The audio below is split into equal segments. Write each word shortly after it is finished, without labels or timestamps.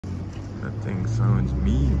That thing sounds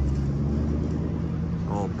mean.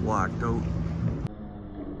 All blacked out.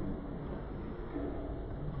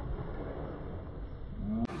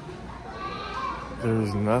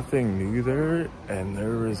 There's nothing new there, and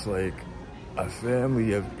there was like a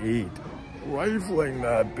family of 8 rifling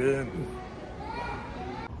that bin.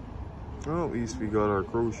 Well, at least we got our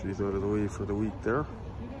groceries out of the way for the week there.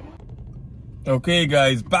 Okay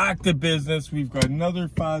guys, back to business. We've got another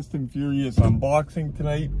Fast and Furious unboxing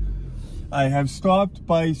tonight. I have stopped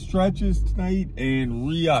by Stretches tonight and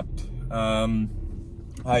re-upped.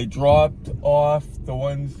 I dropped off the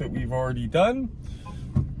ones that we've already done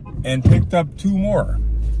and picked up 2 more.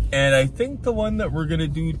 And I think the one that we're gonna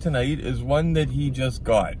do tonight is one that he just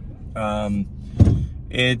got.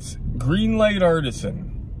 It's Greenlight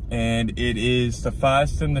Artisan, and it is the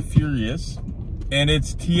Fast and the Furious, and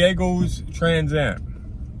it's Tego's Trans Am.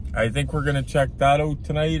 I think we're gonna check that out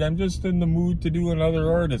tonight. I'm just in the mood to do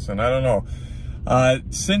another Artisan. I don't know.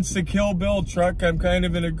 Since the Kill Bill truck, I'm kind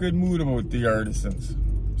of in a good mood about the Artisans.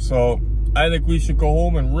 So I think we should go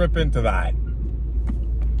home and rip into that.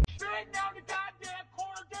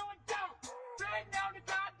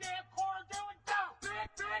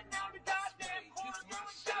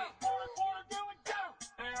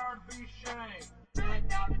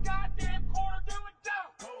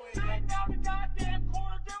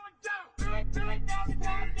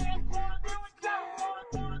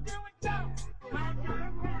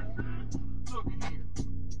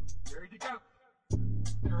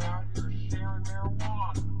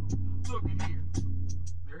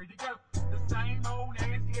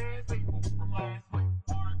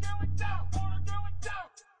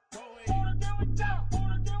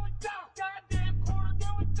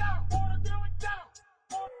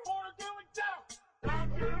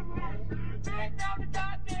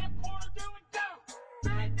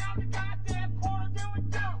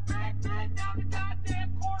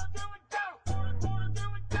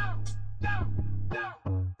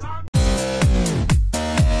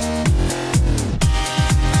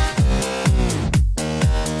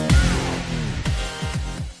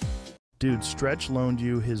 Dude, Stretch loaned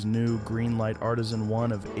you his new Greenlight Artisan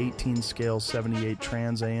 1 of 18 scale 78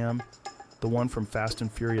 Trans AM, the one from Fast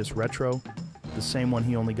and Furious Retro, the same one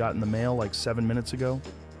he only got in the mail like 7 minutes ago.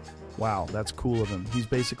 Wow, that's cool of him. He's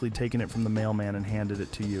basically taken it from the mailman and handed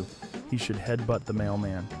it to you. He should headbutt the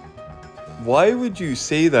mailman. Why would you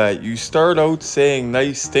say that? You start out saying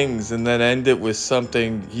nice things and then end it with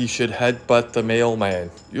something, he should headbutt the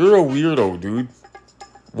mailman. You're a weirdo, dude.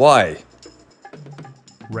 Why?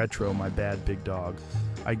 Retro, my bad big dog.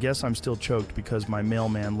 I guess I'm still choked because my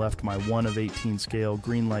mailman left my 1 of 18 scale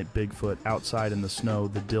Greenlight Bigfoot outside in the snow,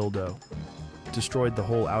 the dildo. Destroyed the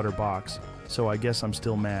whole outer box, so I guess I'm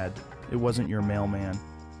still mad. It wasn't your mailman.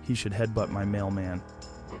 He should headbutt my mailman.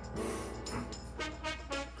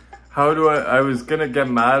 How do I was gonna get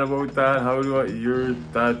mad about that. How do I, you're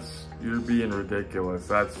being ridiculous.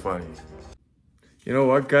 That's funny. You know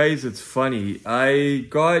what, guys? It's funny. I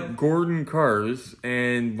got Gordon cars,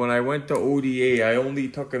 and when I went to ODA, I only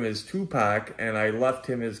took him his 2-pack, and I left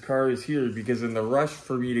him his cars here because in the rush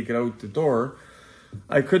for me to get out the door,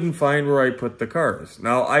 I couldn't find where I put the cars.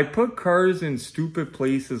 Now, I put cars in stupid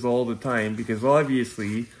places all the time because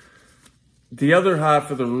obviously the other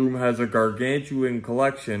half of the room has a gargantuan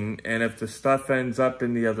collection, and if the stuff ends up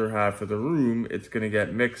in the other half of the room, it's going to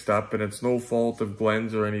get mixed up, and it's no fault of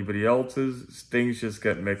Glenn's or anybody else's. Things just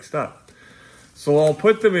get mixed up. So I'll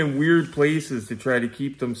put them in weird places to try to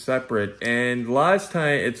keep them separate. And last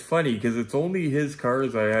time, it's funny because it's only his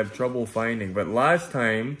cars I have trouble finding, but last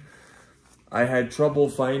time I had trouble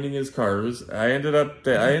finding his cars. I ended up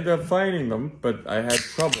finding them, but I had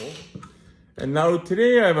trouble. And now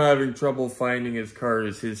today I'm having trouble finding his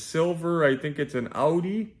cars. His silver, I think it's an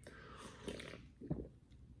Audi.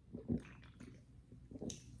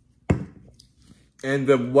 And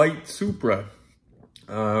the white Supra.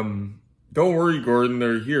 Don't worry, Gordon,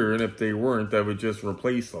 they're here. And if they weren't, I would just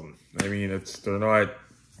replace them. I mean, they're not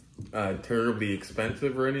terribly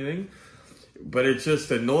expensive or anything. But it's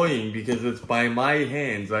just annoying because it's by my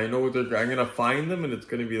hands. I know I'm going to find them and it's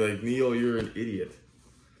going to be like, Neil, you're an idiot.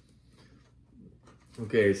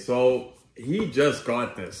 Okay, so he just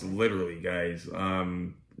got this, literally, guys.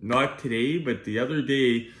 Not today, but the other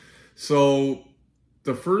day. So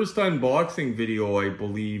the first unboxing video, I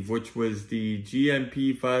believe, which was the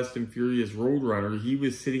GMP Fast and Furious Roadrunner, he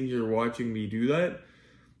was sitting here watching me do that.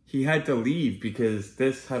 He had to leave because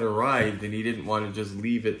this had arrived and he didn't want to just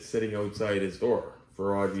leave it sitting outside his door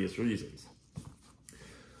for obvious reasons.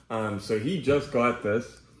 So he just got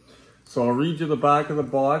this. So I'll read you the back of the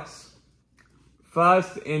box.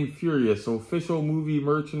 Fast and Furious, official movie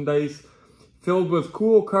merchandise, Filled with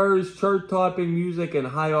cool cars, chart-topping music, and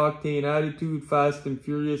high-octane attitude, Fast and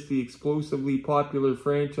Furious, the explosively popular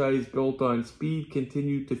franchise built on speed,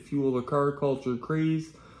 continued to fuel the car culture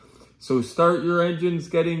craze. So start your engines,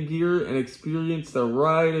 get in gear, and experience the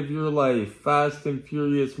ride of your life.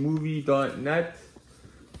 FastandFuriousMovie.net.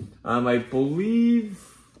 I believe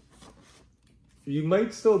you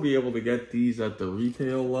might still be able to get these at the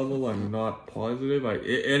retail level. I'm not positive.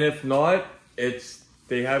 And if not,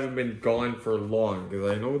 they haven't been gone for long,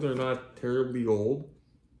 because I know they're not terribly old.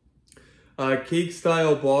 Cake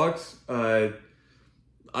style box.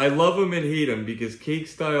 I love them and hate them, because cake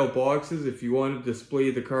style boxes, if you want to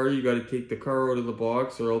display the car, you got to take the car out of the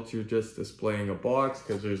box, or else you're just displaying a box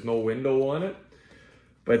because there's no window on it.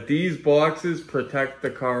 But these boxes protect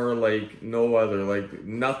the car like no other, like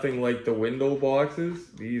nothing like the window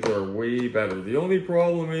boxes. These are way better. The only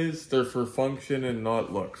problem is they're for function and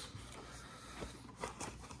not looks.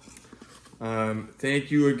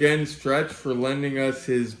 Thank you again, Stretch, for lending us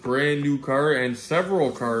his brand new car and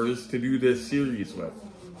several cars to do this series with.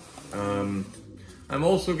 I'm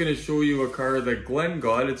also going to show you a car that Glenn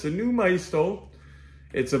got. It's a new Maisto.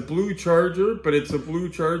 It's a blue Charger, but it's a blue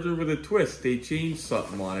Charger with a twist. They changed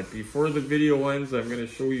something on it. Before the video ends, I'm going to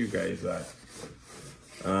show you guys that.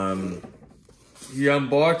 He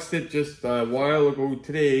unboxed it just a while ago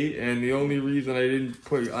today, and the only reason I didn't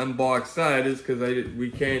unbox that is because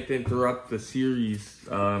we can't interrupt the series,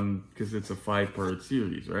 because it's a 5-part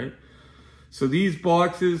series, right? So these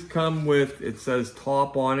boxes come with, it says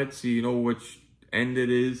top on it, so you know which end it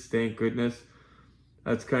is, thank goodness.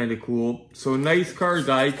 That's kind of cool. So Nice Car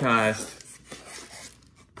Diecast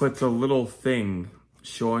puts a little thing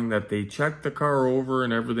showing that they checked the car over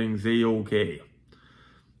and everything's A-okay.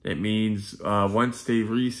 It means once they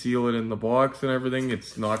reseal it in the box and everything,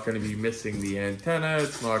 it's not going to be missing the antenna,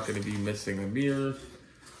 it's not going to be missing a mirror.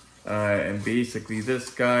 And basically this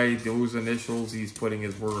guy, those initials, he's putting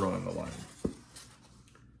his word on the line.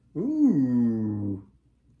 Ooh.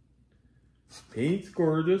 Paint's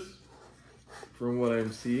gorgeous. From what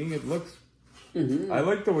I'm seeing, it looks... I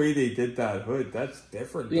like the way they did that hood. That's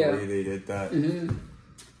different, the way they did that.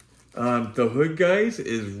 The hood, guys,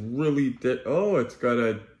 is really... Oh, it's got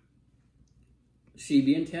a...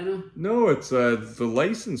 CB antenna? No, it's the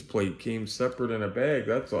license plate came separate in a bag.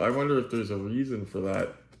 That's all. I wonder if there's a reason for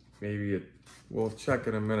that. Maybe it... We'll check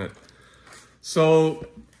in a minute. So,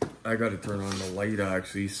 I got to turn on the light,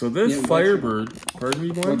 actually. So this Firebird... Pardon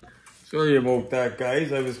me, boy? Sorry about that,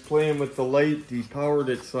 guys. I was playing with the light, depowered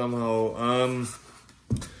it somehow.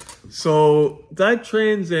 So that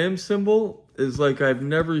Trans Am symbol is like I've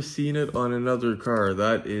never seen it on another car.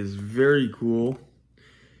 That is very cool.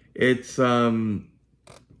 It's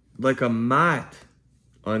like a matte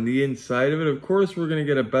on the inside of it. Of course, we're gonna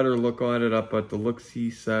get a better look on it up at the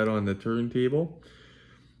LookSee Set on the turntable,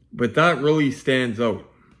 but that really stands out.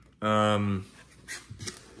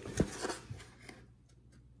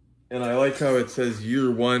 And I like how it says year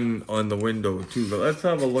 1 on the window too. But let's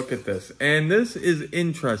have a look at this. And this is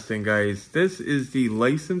interesting, guys. This is the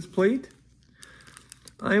license plate.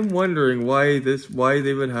 I'm wondering why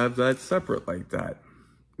they would have that separate like that.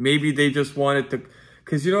 Maybe they just wanted to,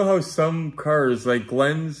 because you know how some cars, like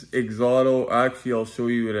Glenn's Exoto, actually I'll show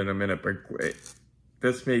you it in a minute, but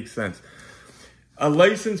this makes sense. A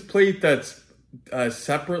license plate that's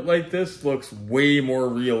separate like this looks way more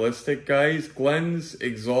realistic, guys. Glenn's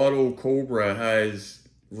Exoto Cobra has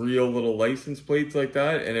real little license plates like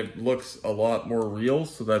that, and it looks a lot more real,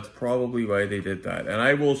 so that's probably why they did that. And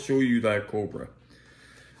I will show you that Cobra.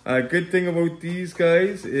 Good thing about these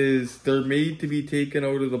guys is they're made to be taken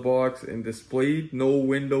out of the box and displayed. No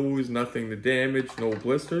windows, nothing to damage, no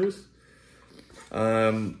blisters.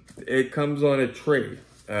 It comes on a tray.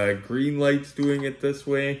 Greenlight's doing it this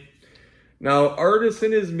way. Now,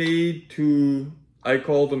 Artisan is made to, I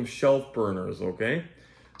call them shelf burners, okay?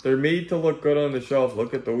 They're made to look good on the shelf.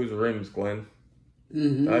 Look at those rims, Glenn.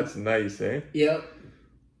 That's nice, eh? Yep.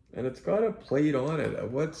 And it's got a plate on it.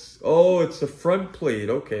 Oh, it's the front plate,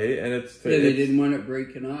 okay. And it's... They didn't want it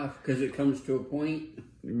breaking off because it comes to a point.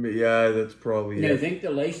 Yeah, that's probably it. I think the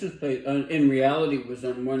license plate, in reality, was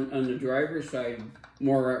on the driver's side,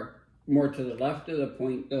 more to the left of the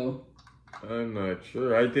point, though. I'm not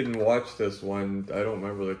sure. I didn't watch this one. I don't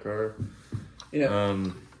remember the car. Yeah.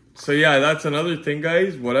 So yeah, that's another thing,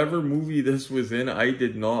 guys. Whatever movie this was in, I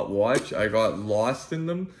did not watch. I got lost in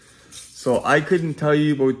them. So I couldn't tell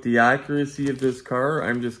you about the accuracy of this car.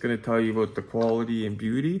 I'm just going to tell you about the quality and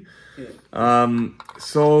beauty. Yeah.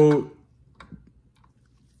 So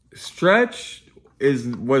Stretch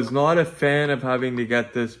was not a fan of having to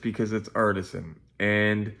get this because it's Artisan.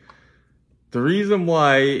 And The reason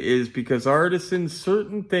why is because Artisan,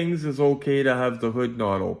 certain things is okay to have the hood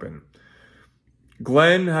not open.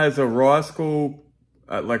 Glenn has a Roscoe,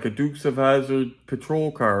 like a Dukes of Hazzard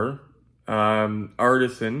patrol car,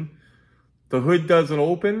 Artisan. The hood doesn't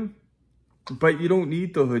open, but you don't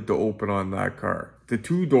need the hood to open on that car. The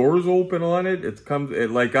two doors open on it.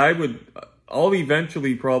 I'll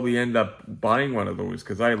eventually probably end up buying one of those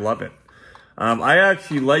because I love it. I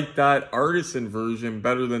actually like that Artisan version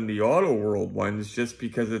better than the Auto World ones just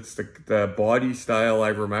because it's the body style I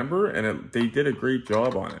remember, and they did a great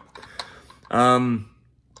job on it.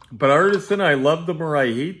 But Artisan, I love them or I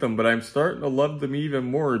hate them, but I'm starting to love them even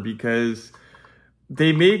more because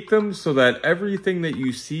they make them so that everything that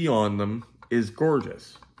you see on them is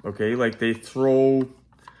gorgeous. Okay, like they throw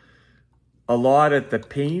a lot at the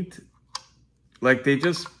paint. Like they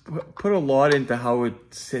just put a lot into how it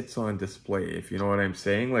sits on display, if you know what I'm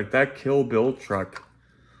saying. Like that Kill Bill truck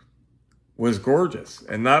was gorgeous.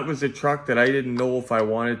 And that was a truck that I didn't know if I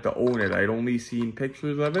wanted to own it. I'd only seen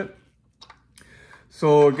pictures of it.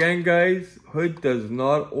 So again, guys, hood does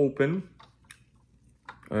not open,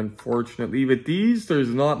 unfortunately. But these, there's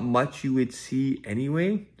not much you would see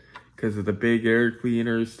anyway because of the big air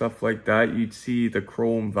cleaners, stuff like that. You'd see the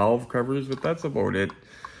chrome valve covers, but that's about it.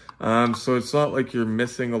 So it's not like you're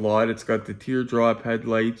missing a lot. It's got the teardrop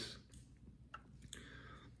headlights.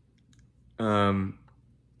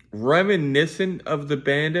 Reminiscent of the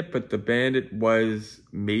Bandit, but the Bandit was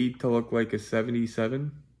made to look like a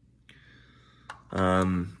 77.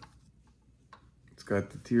 It's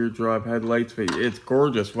got the teardrop headlights, but it's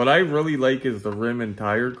gorgeous. What I really like is the rim and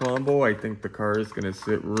tire combo. I think the car is going to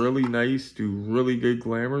sit really nice, do really good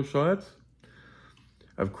glamour shots.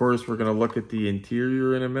 Of course, we're going to look at the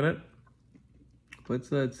interior in a minute. What's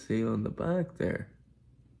that say on the back there?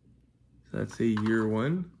 Does that say year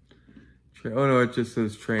one? Oh, no, it just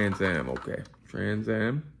says Trans Am. Okay, Trans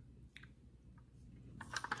Am.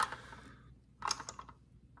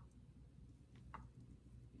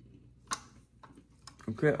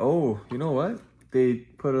 Okay, oh, you know what? They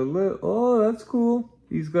put a little, oh, that's cool.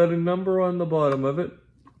 He's got a number on the bottom of it.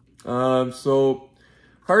 So...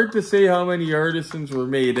 hard to say how many Artisans were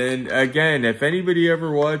made. And again, if anybody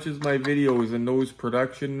ever watches my videos and knows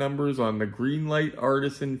production numbers on the Greenlight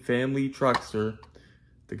Artisan family truckster,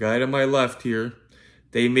 the guy to my left here,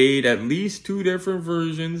 they made at least 2 different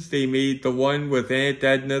versions. They made the one with Aunt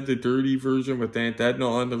Edna, the dirty version with Aunt Edna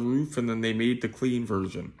on the roof, and then they made the clean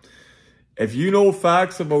version. If you know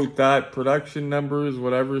facts about that, production numbers,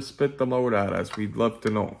 whatever, spit them out at us. We'd love to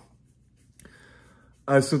know.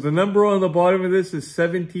 So the number on the bottom of this is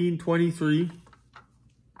 1723.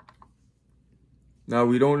 Now,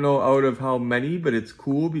 we don't know out of how many, but it's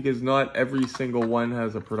cool because not every single one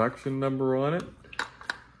has a production number on it.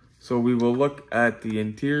 So we will look at the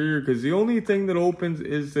interior because the only thing that opens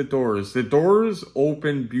is the doors. The doors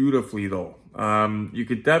open beautifully though. You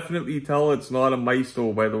could definitely tell it's not a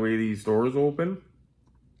Maisto by the way these doors open.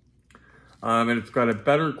 And it's got a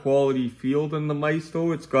better quality feel than the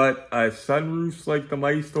Maisto. It's got sunroofs like the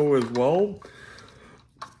Maisto as well.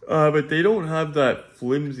 But they don't have that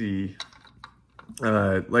flimsy...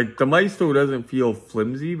 like the Maisto doesn't feel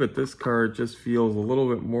flimsy, but this car just feels a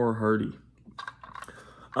little bit more hardy.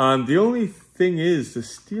 The only thing is the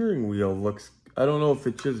steering wheel looks... I don't know if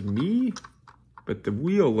it's just me, but the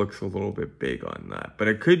wheel looks a little bit big on that. But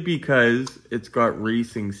it could be because it's got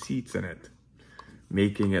racing seats in it,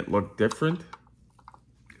 making it look different.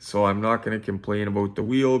 So I'm not going to complain about the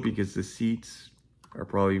wheel because the seats are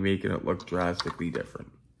probably making it look drastically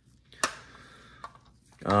different.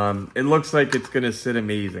 It looks like it's going to sit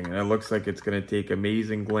amazing, and it looks like it's going to take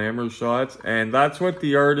amazing glamour shots, and that's what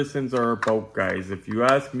the Artisans are about, guys. If you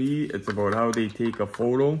ask me, it's about how they take a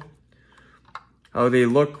photo, how they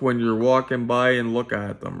look when you're walking by and look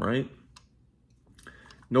at them, right?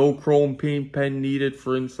 No chrome paint pen needed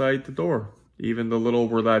for inside the door. Even the little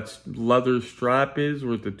where that leather strap is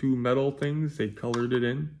with the 2 metal things, they colored it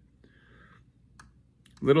in.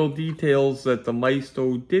 Little details that the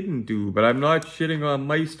Maisto didn't do, but I'm not shitting on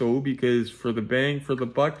Maisto because for the bang for the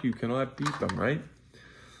buck, you cannot beat them, right?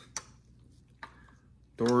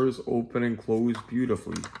 Doors open and close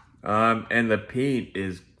beautifully. And the paint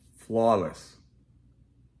is flawless.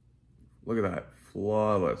 Look at that,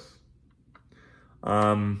 flawless.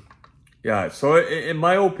 Yeah, so in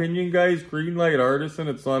my opinion, guys, Greenlight Artisan,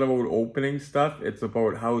 it's not about opening stuff. It's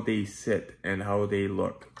about how they sit and how they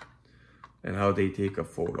look and how they take a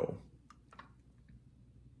photo.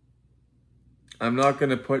 I'm not going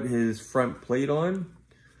to put his front plate on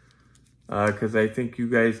because I think you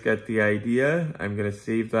guys get the idea. I'm going to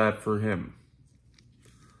save that for him.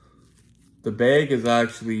 The bag is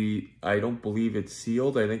actually, I don't believe it's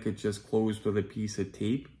sealed. I think it's just closed with a piece of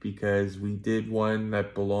tape because we did one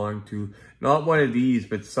that belonged to, not one of these,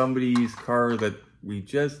 but somebody's car that we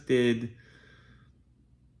just did.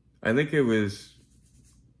 I think it was,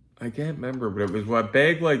 I can't remember, but it was a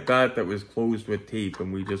bag like that that was closed with tape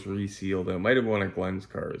and we just resealed it. It might have been one of Glenn's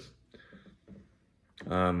cars.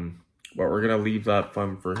 But we're going to leave that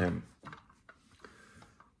fun for him.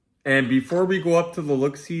 And before we go up to the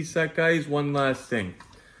LookSee Set, guys, one last thing.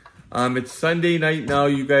 It's Sunday night now.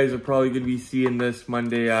 You guys are probably going to be seeing this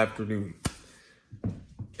Monday afternoon.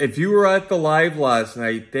 If you were at the live last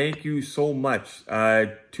night, thank you so much.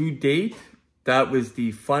 To date, that was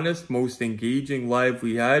the funnest, most engaging live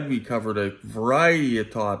we had. We covered a variety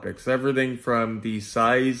of topics. Everything from the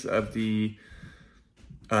size of the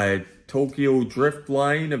Tokyo Drift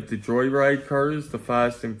line of the Joyride cars, the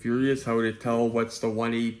Fast and Furious, how to tell what's the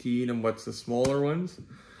 118 and what's the smaller ones.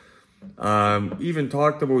 Even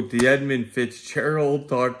talked about the Edmund Fitzgerald,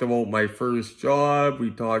 talked about my first job. We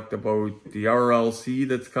talked about the RLC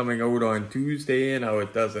that's coming out on Tuesday and how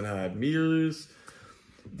it doesn't have mirrors.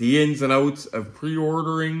 The ins and outs of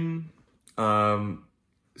pre-ordering,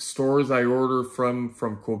 stores I order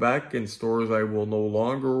from Quebec and stores I will no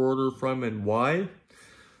longer order from and why.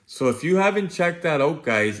 So if you haven't checked that out,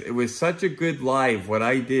 guys, it was such a good live. What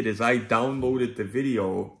I did is I downloaded the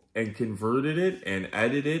video and converted it and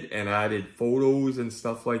edited it and added photos and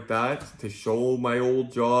stuff like that to show my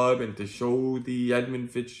old job and to show the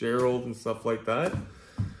Edmund Fitzgerald and stuff like that.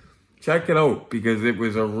 Check it out because it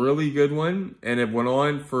was a really good one and it went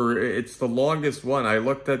on for, it's the longest one. I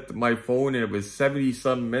looked at my phone and it was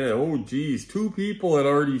 70-some minutes. Oh, geez, 2 people had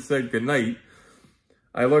already said goodnight.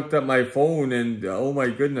 I looked at my phone and oh my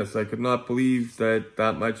goodness, I could not believe that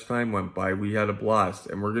that much time went by. We had a blast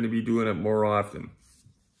and we're going to be doing it more often.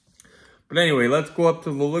 But anyway, let's go up to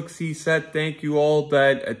the LookSee Set. Thank you all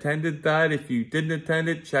that attended that. If you didn't attend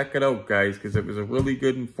it, check it out, guys, because it was a really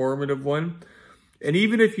good, informative one. And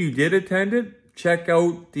even if you did attend it, check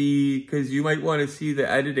out because you might want to see the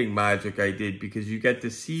editing magic I did because you get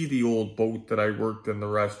to see the old boat that I worked in the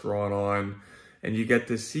restaurant on. And you get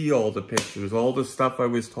to see all the pictures, all the stuff I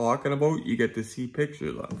was talking about, you get to see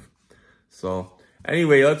pictures of. So,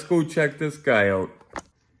 anyway, let's go check this guy out.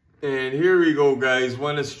 And here we go, guys.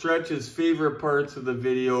 One of Stretch's favorite parts of the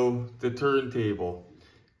video, the turntable.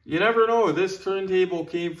 You never know, this turntable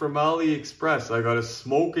came from AliExpress. I got a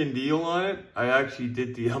smoking deal on it. I actually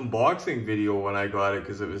did the unboxing video when I got it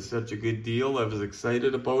because it was such a good deal. I was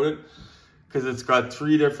excited about it. Because it's got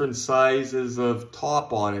 3 different sizes of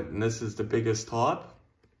top on it, and this is the biggest top.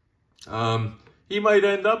 He might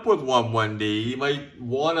end up with one day. He might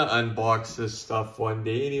want to unbox this stuff one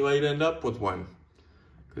day, and he might end up with one.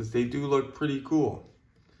 Because they do look pretty cool.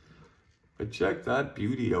 But check that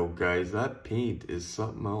beauty out, guys. That paint is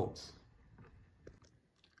something else.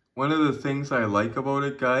 One of the things I like about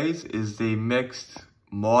it, guys, is they mixed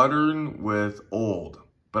modern with old.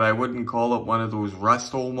 But I wouldn't call it one of those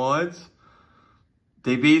resto mods.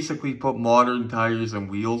 They basically put modern tires and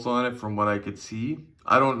wheels on it from what I could see.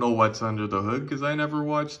 I don't know what's under the hood because I never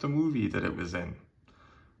watched the movie that it was in.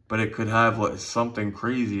 But it could have like something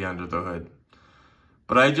crazy under the hood.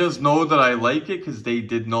 But I just know that I like it because they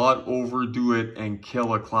did not overdo it and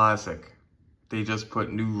kill a classic. They just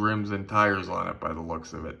put new rims and tires on it by the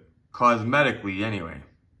looks of it. Cosmetically anyway.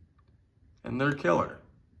 And they're killer.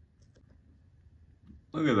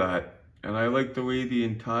 Look at that. And I like the way the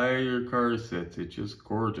entire car sits. It's just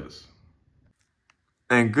gorgeous.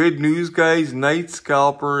 And good news, guys. Night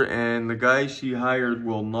Scalper and the guy she hired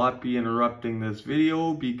will not be interrupting this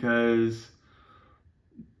video because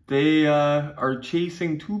they are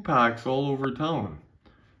chasing 2-packs all over town.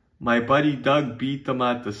 My buddy Doug beat them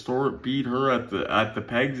at the store, beat her at the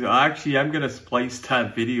pegs. Actually, I'm going to splice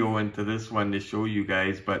that video into this one to show you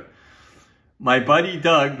guys, but my buddy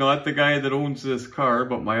Doug, not the guy that owns this car,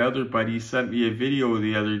 but my other buddy sent me a video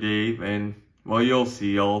the other day, and, well, you'll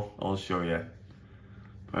see, I'll show you.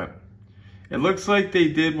 But it looks like they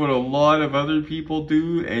did what a lot of other people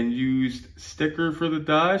do and used sticker for the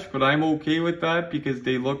dash, but I'm okay with that because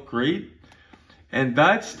they look great. And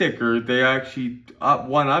that sticker, they actually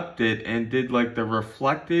one-upped it and did like the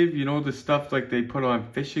reflective, you know, the stuff like they put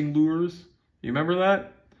on fishing lures. You remember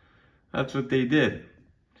that? That's what they did.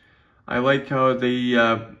 I like how they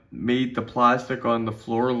made the plastic on the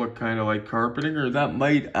floor look kind of like carpeting, or that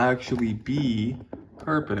might actually be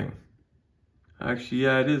carpeting. Actually,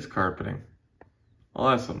 yeah, it is carpeting.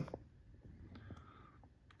 Awesome.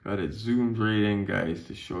 Got it zoomed right in, guys,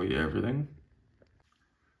 to show you everything.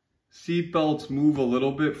 Seat belts move a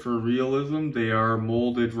little bit for realism. They are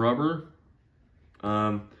molded rubber.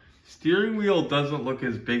 Steering wheel doesn't look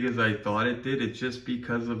as big as I thought it did. It's just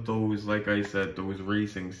because of those, like I said, those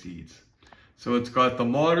racing seats. So it's got the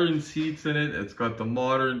modern seats in it. It's got the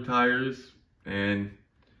modern tires. And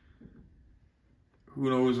who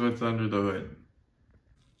knows what's under the hood.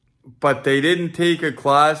 But they didn't take a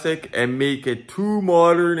classic and make it too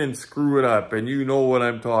modern and screw it up. And you know what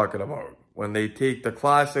I'm talking about. When they take the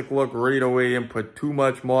classic look right away and put too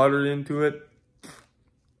much modern into it.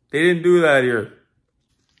 They didn't do that here.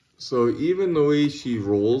 So even the way she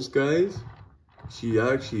rolls, guys, she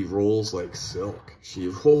actually rolls like silk. She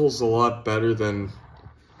rolls a lot better than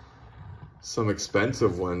some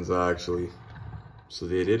expensive ones, actually. So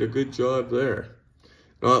they did a good job there.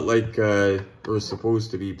 Not like we're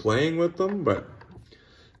supposed to be playing with them, but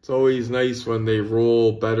it's always nice when they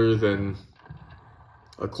roll better than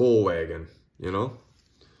a coal wagon, you know?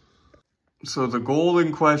 So the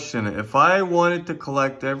golden question, if I wanted to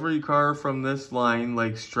collect every car from this line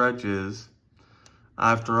like Stretch is,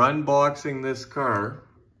 after unboxing this car,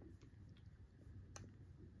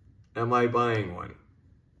 am I buying one?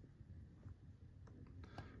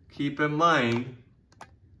 Keep in mind,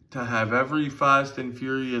 to have every Fast and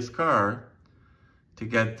Furious car, to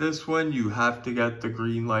get this one, you have to get the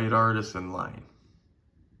Greenlight Artisan line.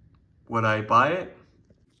 Would I buy it?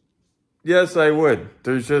 Yes, I would.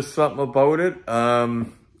 There's just something about it.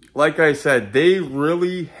 Like I said, they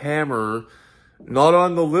really hammer, not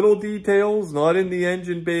on the little details, not in the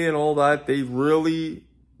engine bay and all that. They really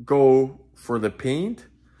go for the paint,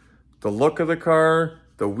 the look of the car,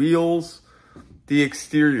 the wheels, the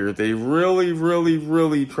exterior. They really, really,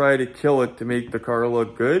 really try to kill it to make the car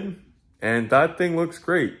look good. And that thing looks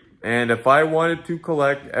great. And if I wanted to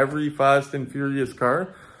collect every Fast and Furious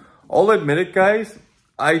car, I'll admit it, guys,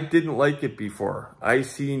 I didn't like it before. I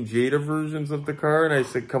seen Jada versions of the car and I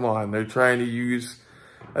said, come on, they're trying to use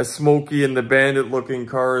a Smokey and the Bandit looking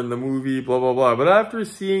car in the movie, blah, blah, blah. But after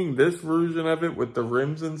seeing this version of it with the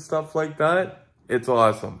rims and stuff like that, it's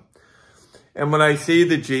awesome. And when I say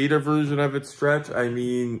the Jada version of it, Stretch, I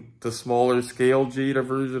mean the smaller scale Jada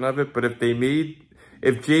version of it. But if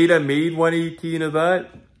Jada made 118 of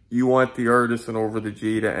that, you want the Artisan over the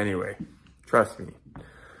Jada anyway. Trust me.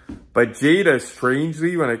 But Jada,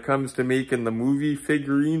 strangely, when it comes to making the movie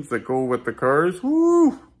figurines that go with the cars,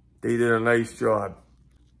 woo, they did a nice job.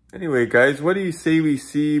 Anyway, guys, what do you say we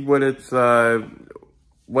see what it's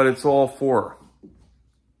all for?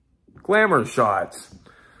 Glamour shots.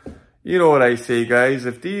 You know what I say, guys.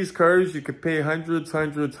 If these cars, you could pay hundreds,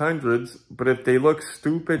 but if they look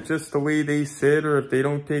stupid just the way they sit, or if they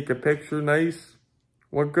don't take a picture nice,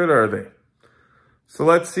 what good are they? So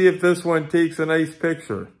let's see if this one takes a nice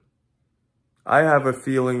picture. I have a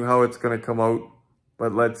feeling how it's going to come out,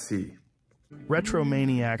 but let's see. Retro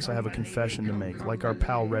maniacs, I have a confession to make. Like our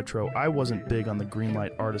pal Retro, I wasn't big on the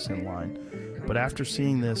Greenlight Artisan line. But after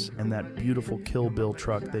seeing this and that beautiful Kill Bill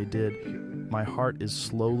truck they did, my heart is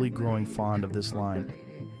slowly growing fond of this line.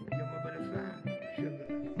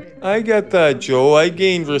 I get that, Joe. I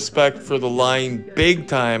gained respect for the line big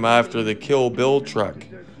time after the Kill Bill truck.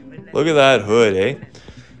 Look at that hood, eh?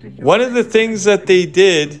 One of the things that they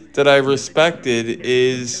did that I respected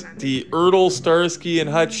is the Ertl, Starsky, and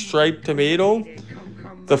Hutch striped tomato.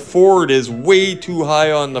 The Ford is way too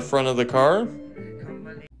high on the front of the car.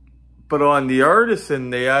 But on the Artisan,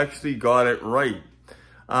 they actually got it right.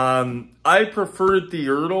 I preferred the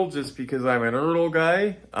Ertl just because I'm an Ertl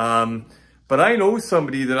guy. But I know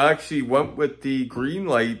somebody that actually went with the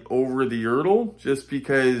Greenlight over the Ertl just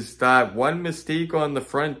because that one mistake on the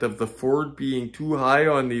front of the Ford being too high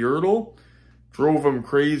on the Ertl drove him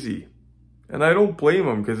crazy. And I don't blame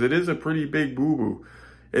him because it is a pretty big boo-boo.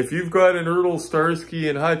 If you've got an Ertl, Starsky,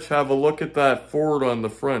 and Hutch, have a look at that Ford on the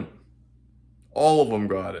front. All of them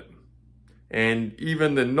got it. And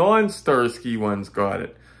even the non-Starsky ones got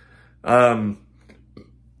it.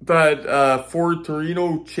 That Ford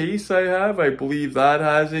Torino Chase I have, I believe that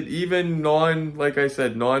has it. Even like I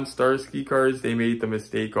said, non-Starsky cars, they made the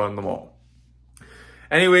mistake on them all.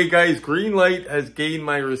 Anyway, guys, Greenlight has gained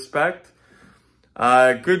my respect.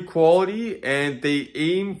 Good quality, and they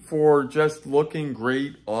aim for just looking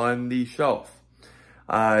great on the shelf.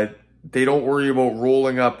 They don't worry about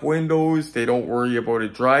rolling up windows. They don't worry about a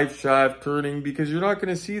drive shaft turning because you're not going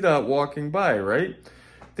to see that walking by, right?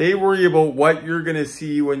 They worry about what you're going to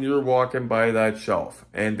see when you're walking by that shelf,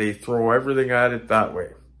 and they throw everything at it that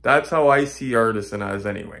way. That's how I see Artisan as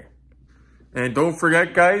anyway. And don't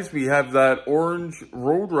forget, guys, we have that orange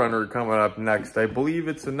Roadrunner coming up next. I believe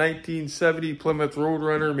it's a 1970 Plymouth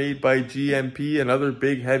Roadrunner made by GMP, another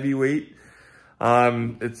big heavyweight.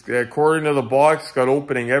 It's, according to the box, got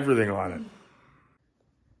opening everything on it.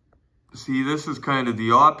 See, this is kind of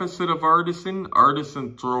the opposite of Artisan.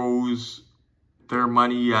 Artisan throws their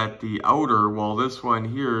money at the outer, while this one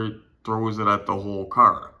here throws it at the whole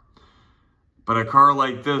car. But a car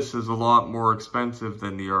like this is a lot more expensive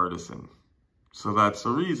than the Artisan. So that's the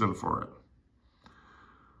reason for it.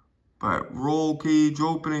 But roll cage,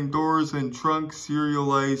 opening doors and trunk,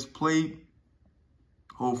 serialized plate.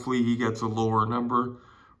 Hopefully he gets a lower number.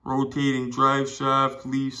 Rotating drive shaft,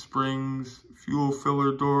 leaf springs, fuel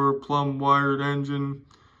filler door, plumb wired engine,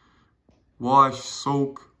 wash,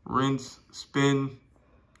 soak, rinse, spin.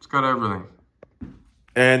 It's got everything.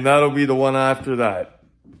 And that'll be the one after that.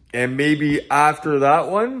 And maybe after that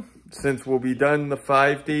one, since we'll be done the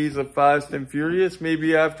 5 days of Fast and Furious,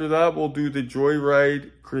 maybe after that we'll do the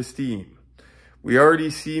Joyride Christine. We already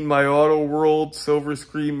seen my Auto World Silver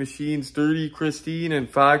Screen Machines Dirty Christine. In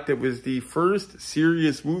fact, it was the first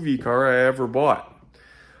serious movie car I ever bought,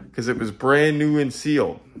 because it was brand new and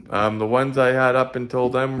sealed. The ones I had up until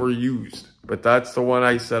then were used. But that's the one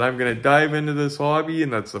I said, I'm going to dive into this hobby,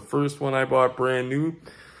 and that's the first one I bought brand new.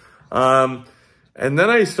 And then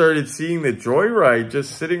I started seeing the Joyride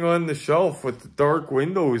just sitting on the shelf with the dark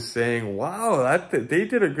windows, saying, wow, they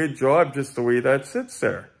did a good job just the way that sits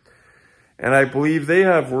there. And I believe they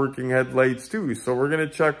have working headlights too. So we're going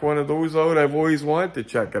to check one of those out. I've always wanted to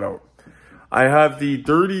check it out. I have the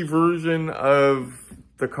dirty version of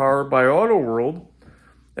the car by Auto World.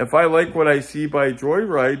 If I like what I see by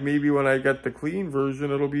Joyride, maybe when I get the clean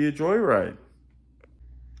version, it'll be a Joyride.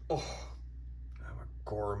 Oh, I'm a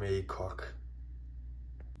gourmet cook.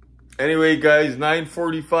 Anyway, guys,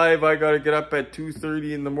 9:45. I got to get up at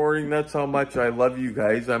 2:30 in the morning. That's how much I love you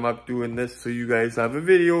guys. I'm up doing this so you guys have a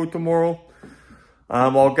video tomorrow.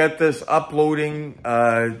 I'll get this uploading.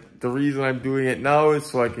 The reason I'm doing it now is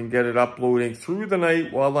so I can get it uploading through the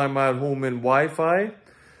night while I'm at home in Wi-Fi.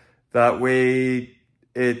 That way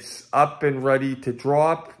it's up and ready to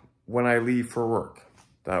drop when I leave for work.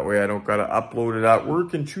 That way I don't got to upload it at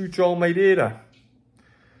work and chooch all my data.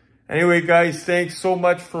 Anyway, guys, thanks so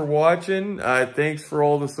much for watching. Thanks for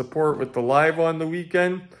all the support with the live on the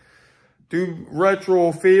weekend. Do Retro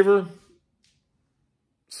a favor.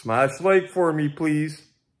 Smash like for me, please.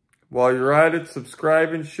 While you're at it,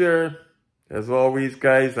 subscribe and share. As always,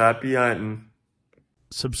 guys, happy hunting.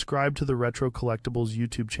 Subscribe to the Retro Collectibles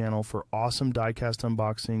YouTube channel for awesome diecast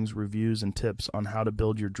unboxings, reviews, and tips on how to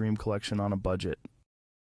build your dream collection on a budget.